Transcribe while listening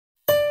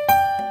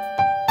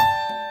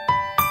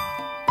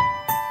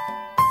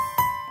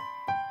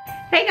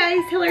Hey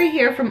guys, Hillary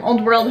here from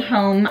Old World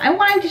Home. I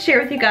wanted to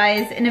share with you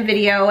guys in a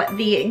video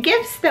the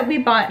gifts that we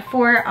bought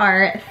for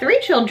our 3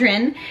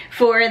 children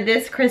for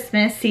this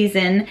Christmas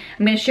season.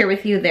 I'm going to share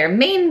with you their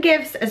main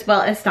gifts as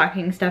well as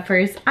stocking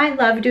stuffers. I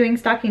love doing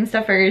stocking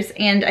stuffers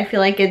and I feel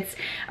like it's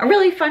a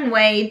really fun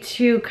way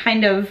to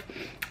kind of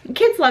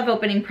kids love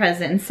opening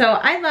presents, so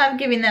I love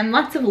giving them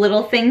lots of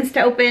little things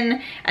to open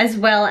as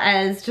well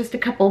as just a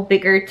couple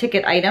bigger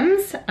ticket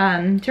items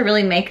to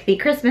really make the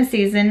Christmas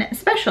season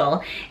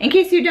special. In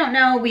case you don't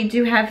know, we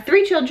do have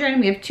 3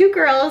 children. We have 2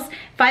 girls,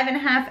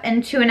 5.5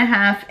 and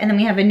 2.5, and then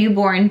we have a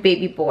newborn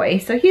baby boy.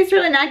 So he's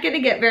really not going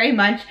to get very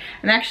much.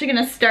 I'm actually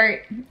going to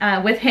start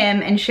with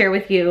him and share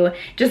with you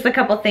just a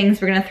couple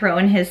things we're going to throw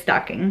in his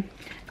stocking.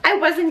 I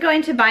wasn't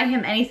going to buy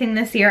him anything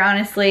this year,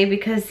 honestly,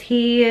 because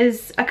he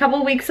is a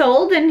couple weeks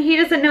old and he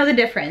doesn't know the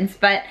difference.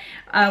 But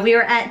we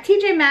were at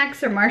TJ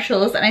Maxx or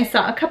Marshall's and I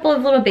saw a couple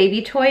of little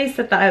baby toys,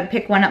 so I thought I would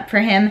pick one up for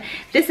him.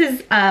 This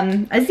is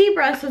a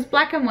zebra, so it's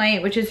black and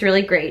white, which is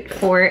really great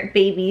for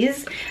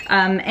babies.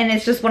 And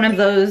it's just one of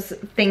those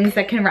things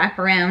that can wrap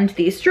around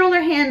the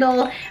stroller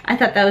handle. I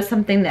thought that was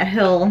something that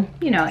he'll,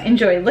 you know,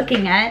 enjoy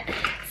looking at,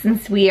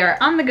 since we are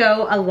on the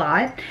go a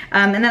lot.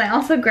 And then I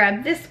also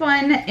grabbed this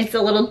one. It's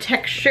a little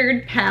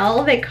textured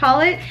pal, they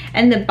call it.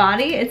 And the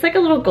body, it's like a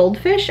little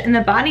goldfish, and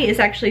the body is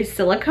actually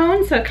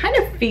silicone, so it kind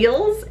of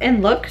feels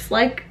and looks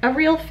like a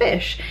real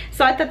fish.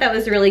 So I thought that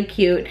was really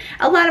cute.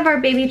 A lot of our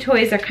baby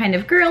toys are kind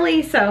of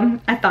girly, so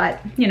I thought,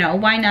 you know,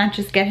 why not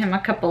just get him a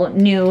couple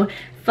new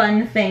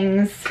fun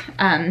things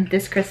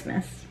this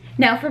Christmas.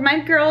 Now for my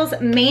girls'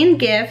 main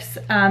gifts,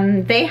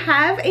 they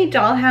have a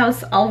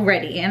dollhouse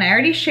already, and I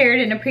already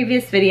shared in a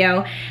previous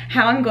video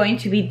how I'm going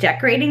to be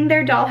decorating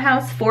their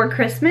dollhouse for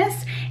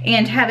Christmas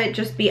and have it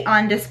just be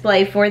on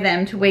display for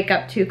them to wake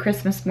up to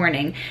Christmas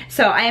morning.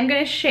 So I am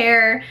going to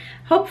share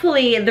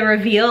hopefully the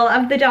reveal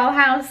of the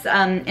dollhouse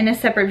in a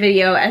separate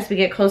video as we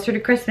get closer to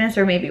Christmas,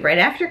 or maybe right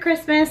after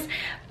Christmas.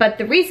 But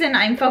the reason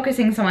I'm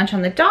focusing so much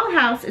on the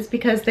dollhouse is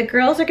because the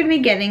girls are going to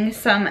be getting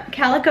some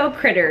calico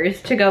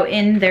critters to go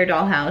in their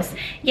dollhouse.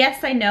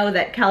 Yes, I know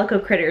that Calico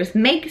Critters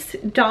makes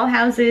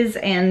dollhouses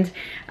and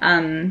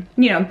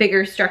you know,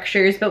 bigger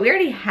structures, but we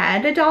already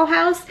had a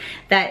dollhouse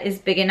that is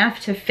big enough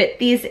to fit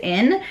these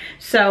in.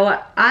 So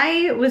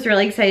I was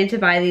really excited to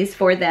buy these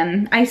for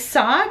them. I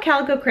saw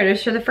Calico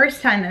Critters for the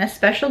first time in a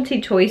specialty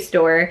toy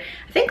store,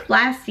 I think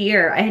last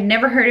year. I had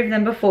never heard of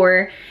them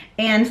before,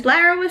 and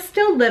Lara was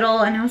still little,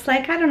 and I was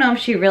like, I don't know if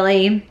she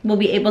really will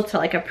be able to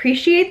like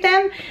appreciate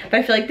them, but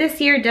I feel like this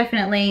year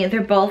definitely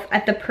they're both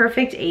at the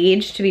perfect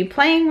age to be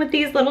playing with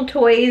these little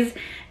toys,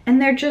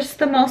 and they're just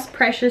the most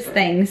precious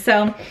things.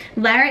 So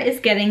Lara is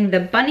getting the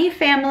bunny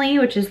family,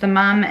 which is the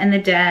mom and the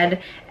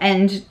dad,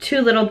 and 2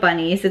 little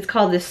bunnies. It's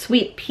called the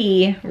Sweet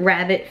Pea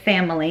Rabbit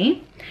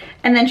family.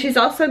 And then she's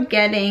also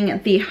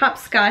getting the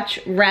Hopscotch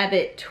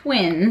Rabbit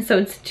twin. So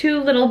it's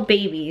 2 little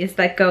babies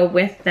that go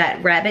with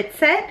that rabbit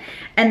set.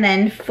 And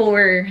then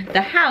for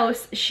the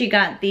house, she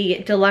got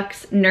the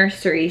deluxe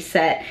nursery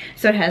set.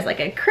 So it has like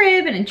a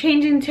crib and a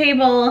changing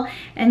table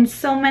and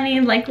so many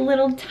like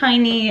little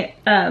tiny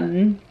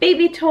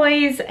baby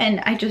toys.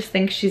 And I just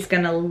think she's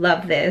gonna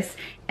love this.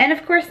 And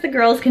of course the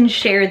girls can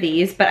share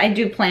these, but I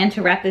do plan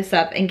to wrap this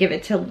up and give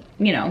it to,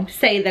 you know,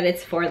 say that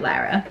it's for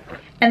Lara.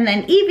 And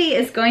then Evie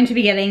is going to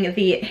be getting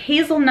the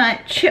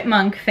Hazelnut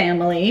Chipmunk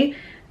family.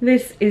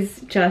 This is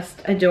just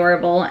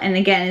adorable. And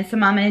again, it's a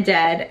mom and a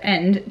dad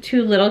and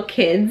 2 little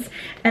kids.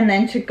 And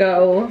then to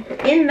go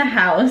in the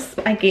house,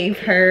 I gave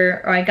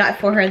her, or I got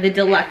for her, the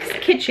deluxe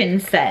kitchen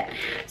set.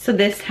 So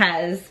this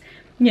has,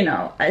 you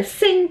know, a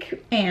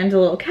sink and a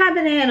little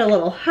cabinet, a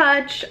little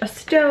hutch, a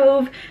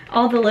stove,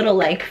 all the little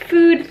like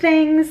food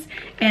things,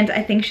 and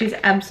I think she's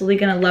absolutely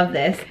gonna love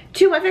this.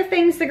 2 other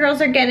things the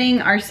girls are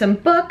getting are some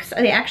books.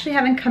 They actually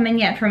haven't come in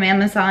yet from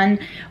Amazon.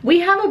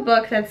 We have a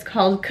book that's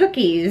called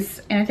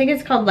Cookies, and I think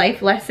it's called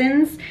Life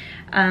Lessons.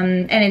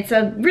 And it's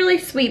a really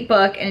sweet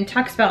book, and it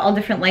talks about all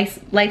different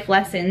life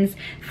lessons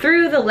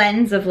through the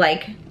lens of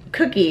like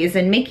cookies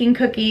and making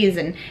cookies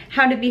and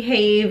how to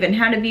behave and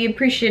how to be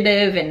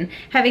appreciative and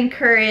having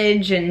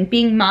courage and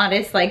being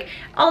modest, like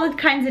all the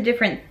kinds of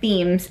different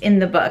themes in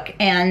the book.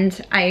 And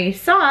I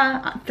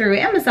saw through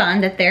Amazon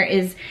that there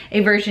is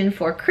a version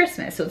for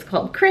Christmas, so it's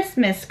called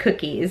Christmas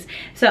Cookies.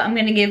 So I'm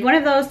gonna give one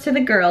of those to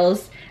the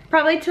girls,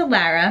 probably to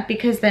Lara,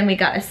 because then we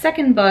got a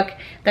second book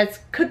that's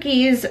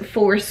cookies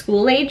for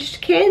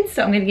school-aged kids,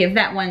 so I'm gonna give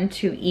that one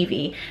to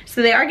Evie.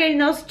 So they are getting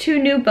those 2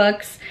 new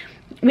books.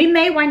 We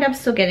may wind up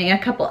still getting a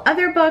couple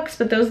other books,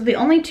 but those are the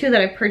only 2 that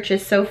I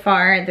purchased so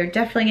far. They're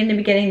definitely going to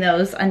be getting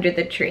those under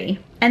the tree.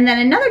 And then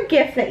another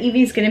gift that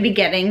Evie's going to be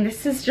getting,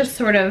 this is just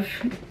sort of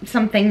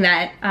something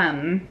that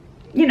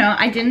you know,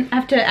 I didn't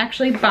have to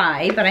actually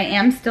buy, but I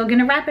am still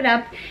gonna wrap it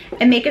up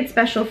and make it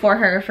special for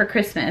her for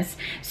Christmas.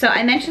 So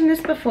I mentioned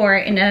this before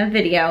in a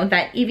video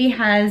that Evie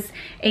has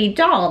a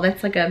doll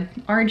that's like a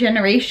Our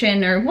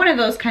Generation or one of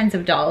those kinds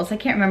of dolls. I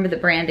can't remember the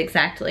brand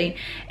exactly.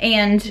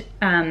 And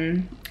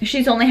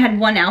she's only had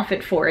one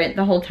outfit for it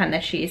the whole time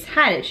that she's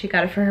had it. She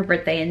got it for her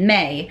birthday in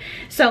May.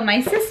 So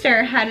my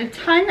sister had a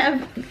ton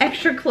of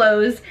extra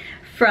clothes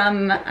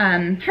from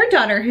her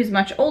daughter, who's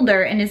much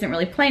older and isn't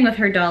really playing with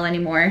her doll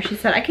anymore. She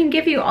said, I can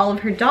give you all of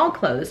her doll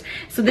clothes.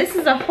 So this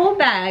is a whole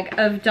bag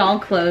of doll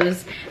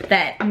clothes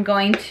that I'm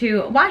going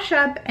to wash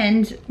up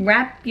and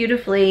wrap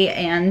beautifully,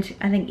 and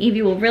I think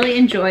Evie will really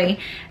enjoy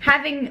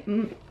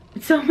having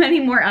so many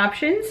more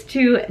options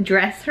to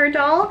dress her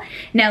doll.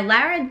 Now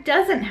Lara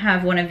doesn't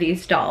have one of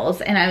these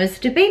dolls, and I was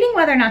debating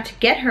whether or not to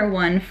get her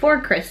one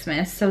for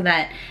Christmas so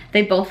that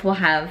they both will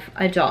have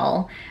a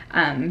doll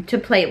to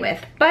play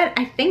with. But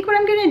I think what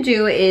I'm gonna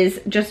do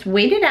is just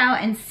wait it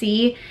out and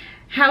see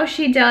how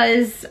she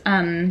does.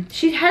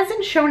 She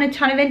hasn't shown a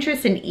ton of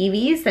interest in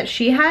Evie's that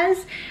she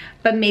has,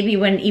 but maybe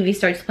when Evie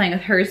starts playing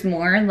with hers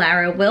more,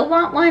 Lara will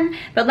want one.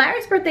 But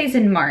Lara's birthday's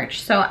in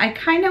March, so I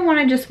kind of want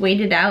to just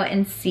wait it out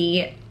and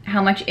see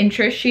how much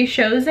interest she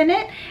shows in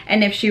it,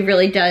 and if she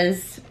really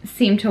does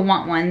seem to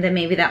want one, then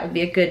maybe that will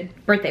be a good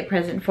birthday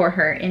present for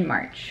her in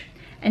March.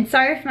 And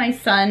sorry if my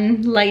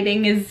sun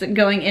lighting is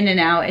going in and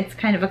out. It's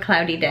kind of a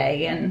cloudy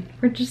day and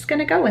we're just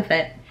gonna go with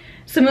it.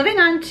 So moving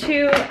on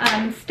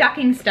to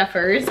stocking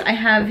stuffers, I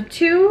have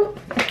 2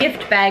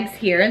 gift bags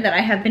here that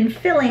I have been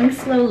filling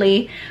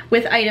slowly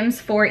with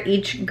items for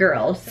each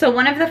girl. So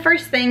one of the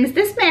first things,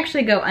 this may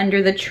actually go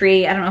under the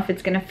tree. I don't know if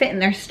it's gonna fit in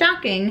their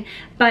stocking,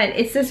 but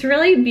it's this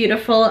really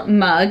beautiful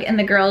mug, and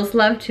the girls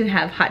love to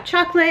have hot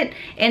chocolate,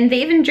 and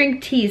they even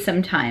drink tea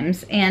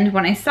sometimes. And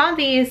when I saw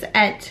these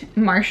at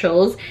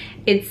Marshall's,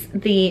 it's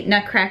the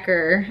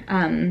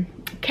Nutcracker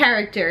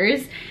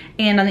characters,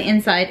 and on the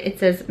inside it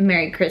says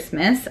Merry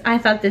Christmas. I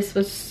thought this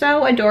was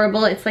so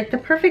adorable. It's like the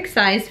perfect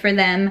size for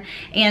them.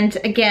 And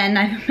again,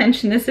 I've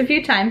mentioned this a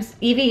few times,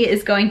 Evie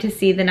is going to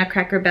see the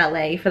Nutcracker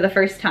Ballet for the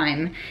first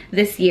time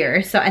this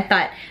year. So I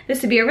thought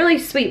this would be a really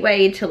sweet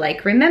way to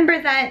like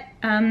remember that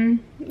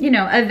you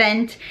know,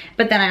 event.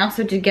 But then I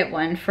also did get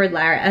one for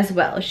Lara as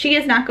well. She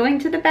is not going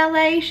to the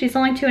ballet. She's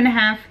only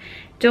 2.5.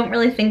 Don't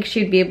really think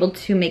she'd be able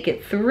to make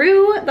it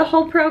through the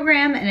whole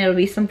program, and it'll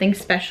be something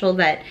special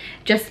that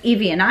just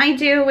Evie and I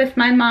do with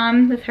my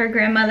mom, with her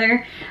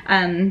grandmother.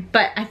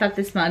 But I thought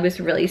this mug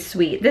was really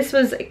sweet. This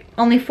was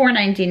only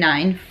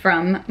 $4.99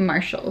 from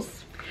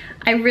Marshall's.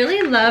 I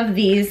really love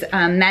these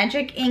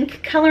magic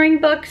ink coloring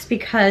books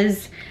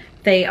because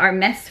they are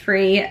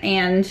mess-free,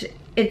 and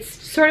it's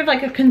sort of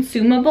like a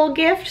consumable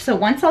gift. So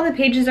once all the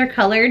pages are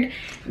colored,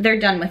 they're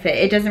done with it.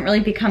 It doesn't really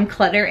become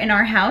clutter in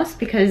our house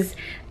because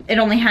it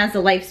only has a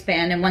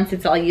lifespan, and once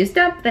it's all used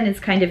up, then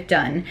it's kind of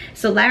done.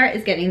 So Lara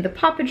is getting the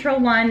Paw Patrol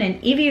one,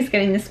 and Evie is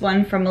getting this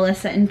one from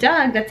Melissa and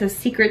Doug. That's a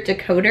secret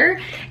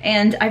decoder.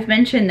 And I've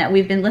mentioned that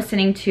we've been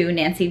listening to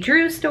Nancy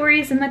Drew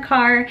stories in the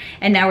car,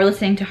 and now we're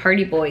listening to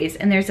Hardy Boys.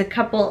 And there's a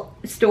couple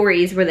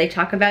stories where they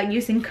talk about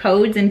using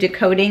codes and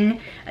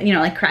decoding, you know,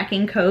 like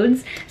cracking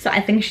codes. So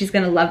I think she's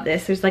gonna love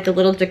this. There's like a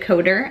little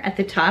decoder at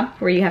the top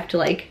where you have to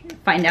like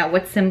find out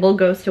what symbol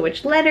goes to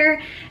which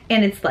letter,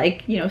 and it's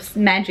like, you know,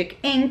 magic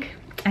ink.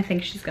 I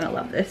think she's gonna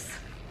love this.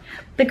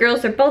 The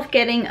girls are both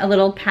getting a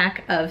little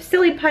pack of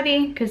Silly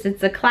Putty because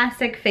it's a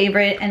classic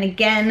favorite, and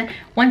again,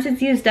 once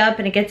it's used up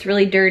and it gets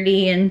really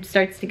dirty and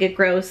starts to get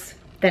gross,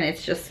 then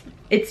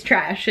it's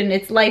trash and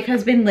its life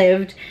has been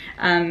lived,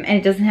 and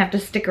it doesn't have to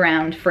stick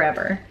around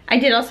forever. I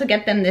did also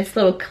get them this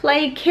little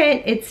clay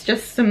kit. It's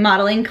just some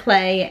modeling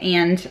clay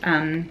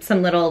and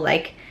some little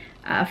like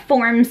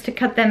forms to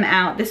cut them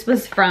out. This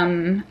was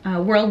from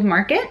World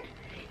Market.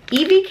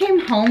 Evie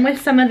came home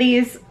with some of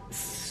these,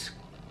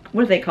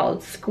 what are they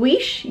called?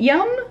 Squeesh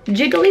Yum?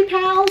 Jiggly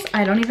Pals?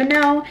 I don't even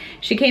know.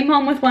 She came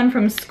home with one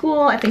from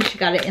school. I think she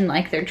got it in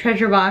like their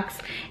treasure box,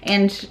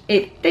 and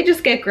they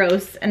just get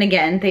gross, and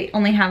again, they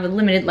only have a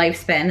limited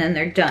lifespan and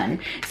they're done.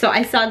 So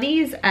I saw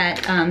these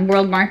at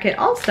World Market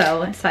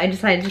also, so I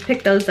decided to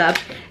pick those up,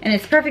 and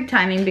it's perfect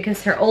timing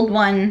because her old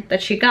one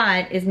that she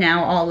got is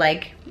now all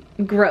like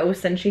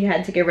gross and she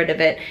had to get rid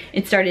of it.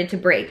 It started to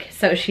break,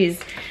 so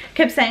she's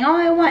kept saying, oh,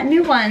 I want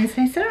new ones,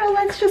 and I said, oh,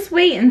 let's just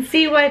wait and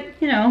see what,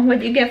 you know,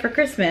 what you get for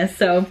Christmas.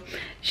 So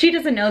she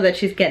doesn't know that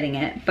she's getting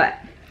it, but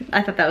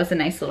I thought that was a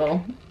nice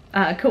little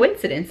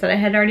coincidence that I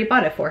had already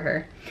bought it for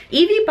her.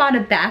 Evie bought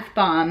a bath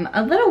bomb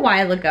a little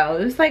while ago.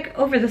 It was like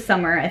over the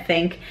summer, I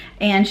think,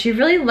 and she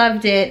really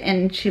loved it,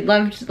 and she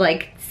loved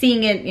like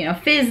seeing it, you know,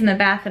 fizz in the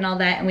bath and all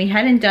that, and we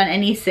hadn't done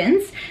any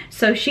since.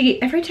 So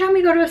every time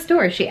we go to a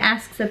store, she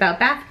asks about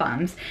bath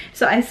bombs.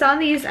 So I saw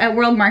these at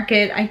World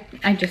Market.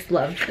 I just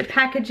loved the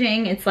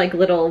packaging. It's like a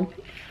little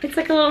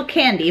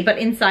candy, but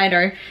inside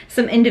are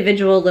some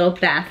individual little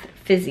bath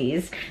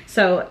fizzies.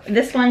 So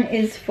this one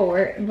is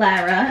for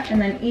Lara,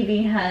 and then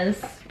Evie has,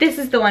 this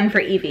is the one for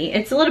Evie.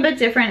 It's a little bit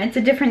different. It's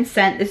a different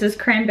scent. This is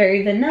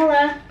cranberry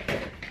vanilla.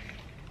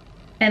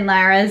 And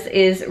Lara's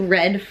is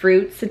red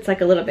fruits. It's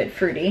like a little bit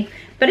fruity.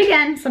 But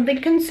again,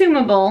 something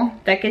consumable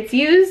that gets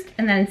used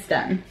and then it's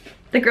done.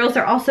 The girls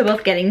are also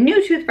both getting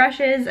new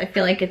toothbrushes. I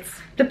feel like it's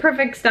the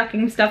perfect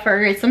stocking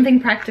stuffer. It's something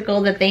practical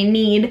that they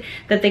need,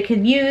 that they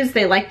could use.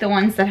 They like the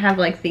ones that have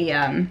like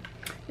the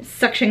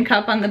suction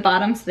cup on the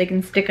bottom so they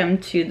can stick them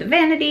to the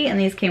vanity, and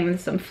these came with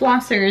some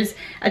flossers,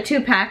 a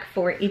 2-pack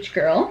for each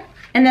girl.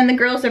 And then the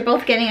girls are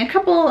both getting a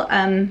couple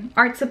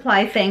art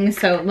supply things.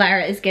 So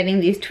Lara is getting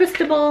these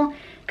twistable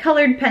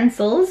colored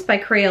pencils by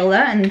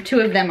Crayola, and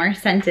 2 of them are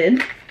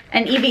scented.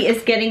 And Evie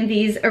is getting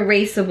these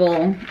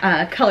erasable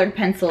colored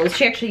pencils.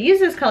 She actually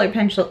uses colored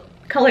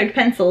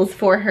pencils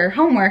for her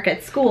homework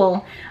at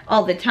school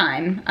all the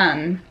time,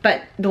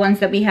 but the ones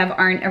that we have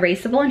aren't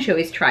erasable, and she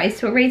always tries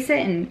to erase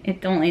it and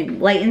it only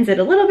lightens it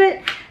a little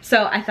bit.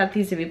 So I thought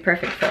these would be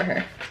perfect for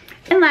her.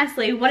 And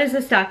lastly, what is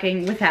a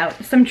stocking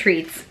without some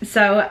treats?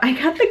 So I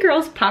got the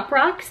girls Pop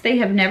Rocks. They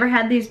have never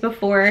had these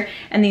before,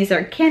 and these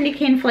are candy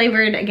cane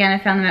flavored. Again,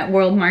 I found them at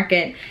World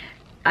Market.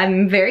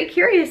 I'm very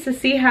curious to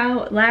see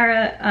how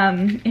Lara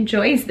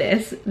enjoys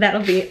this.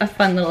 That'll be a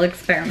fun little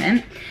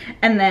experiment.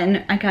 And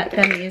then I got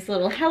them these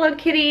little Hello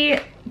Kitty.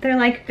 They're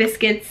like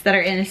biscuits that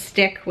are in a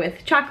stick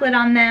with chocolate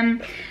on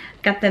them.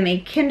 Got them a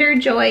Kinder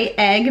Joy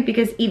egg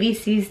because Evie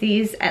sees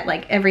these at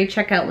like every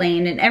checkout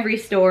lane in every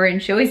store,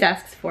 and she always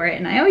asks for it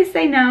and I always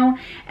say no.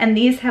 And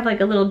these have like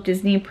a little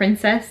Disney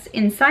princess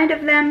inside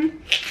of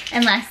them.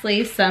 And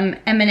lastly, some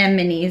M&M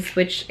minis,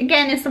 which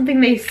again is something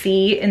they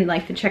see in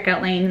like the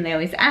checkout lane and they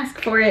always ask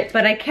for it.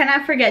 But I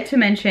cannot forget to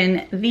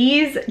mention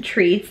these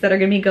treats that are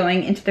gonna be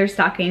going into their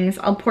stockings.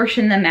 I'll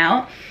portion them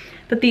out.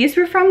 But these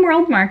were from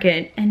World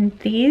Market, and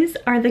these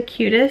are the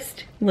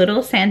cutest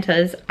little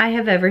Santas I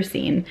have ever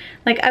seen.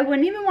 Like, I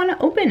wouldn't even want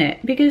to open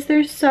it because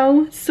they're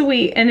so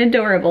sweet and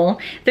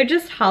adorable. They're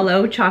just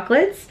hollow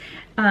chocolates,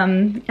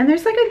 and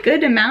there's like a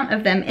good amount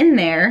of them in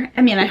there.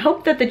 I mean, I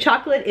hope that the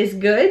chocolate is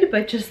good,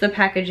 but just the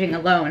packaging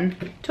alone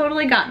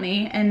totally got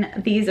me, and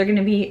these are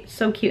gonna be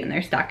so cute in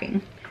their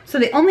stocking. So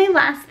the only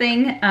last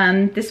thing,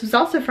 this was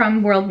also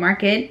from World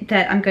Market,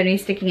 that I'm going to be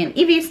sticking in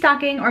Evie's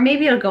stocking, or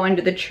maybe it'll go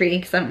under the tree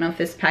because I don't know if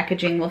this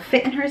packaging will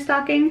fit in her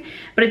stocking,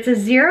 but it's a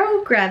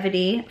zero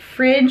gravity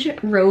fridge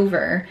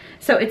rover.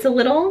 So it's a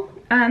little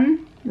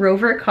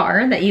rover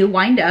car that you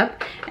wind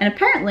up, and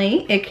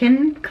apparently it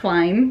can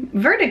climb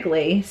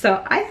vertically.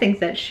 So I think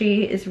that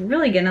she is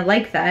really gonna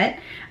like that.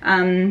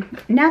 Now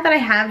that I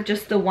have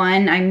just the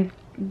one, I'm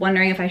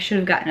wondering if I should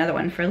have gotten another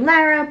one for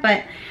Lara,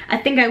 but I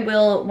think I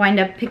will wind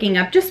up picking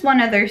up just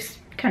one other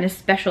kind of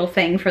special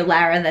thing for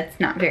Lara that's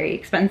not very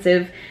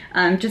expensive,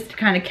 just to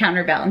kind of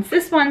counterbalance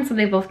this one, so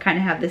they both kind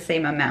of have the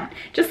same amount.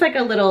 Just like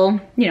a little,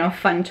 you know,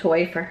 fun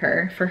toy for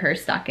her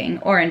stocking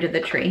or under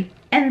the tree.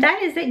 And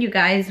that is it, you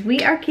guys.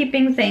 We are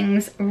keeping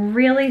things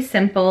really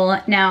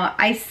simple. Now,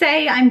 I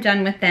say I'm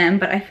done with them,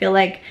 but I feel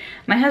like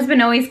my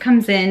husband always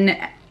comes in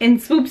and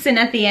swoops in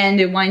at the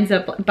end and winds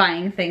up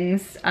buying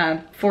things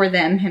for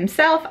them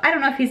himself. I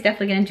don't know if he's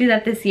definitely gonna do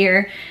that this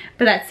year,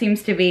 but that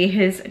seems to be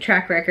his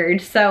track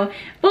record. So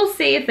we'll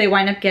see if they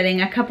wind up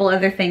getting a couple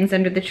other things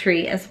under the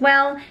tree as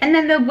well. And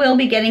then they will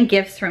be getting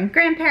gifts from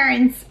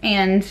grandparents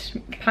and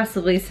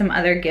possibly some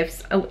other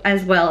gifts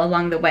as well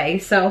along the way.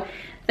 So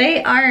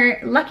they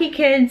are lucky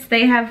kids.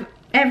 They have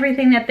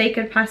everything that they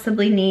could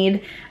possibly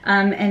need,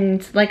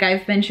 and like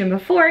I've mentioned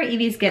before,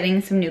 Evie's getting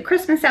some new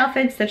Christmas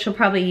outfits that she'll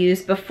probably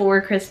use before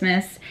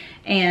Christmas,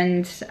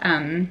 and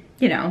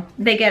you know,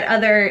 they get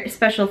other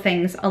special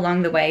things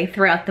along the way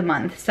throughout the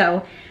month.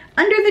 So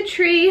under the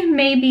tree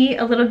may be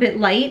a little bit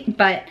light,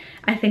 but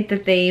I think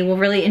that they will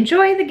really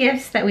enjoy the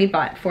gifts that we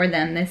bought for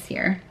them this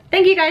year.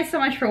 Thank you guys so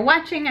much for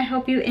watching. I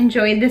hope you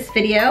enjoyed this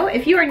video.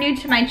 If you are new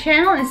to my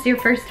channel and it's your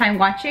first time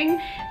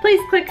watching, please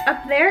click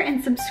up there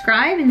and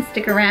subscribe and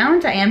stick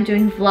around. I am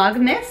doing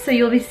Vlogmas, so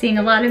you'll be seeing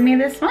a lot of me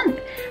this month.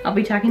 I'll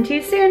be talking to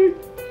you soon.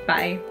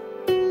 Bye.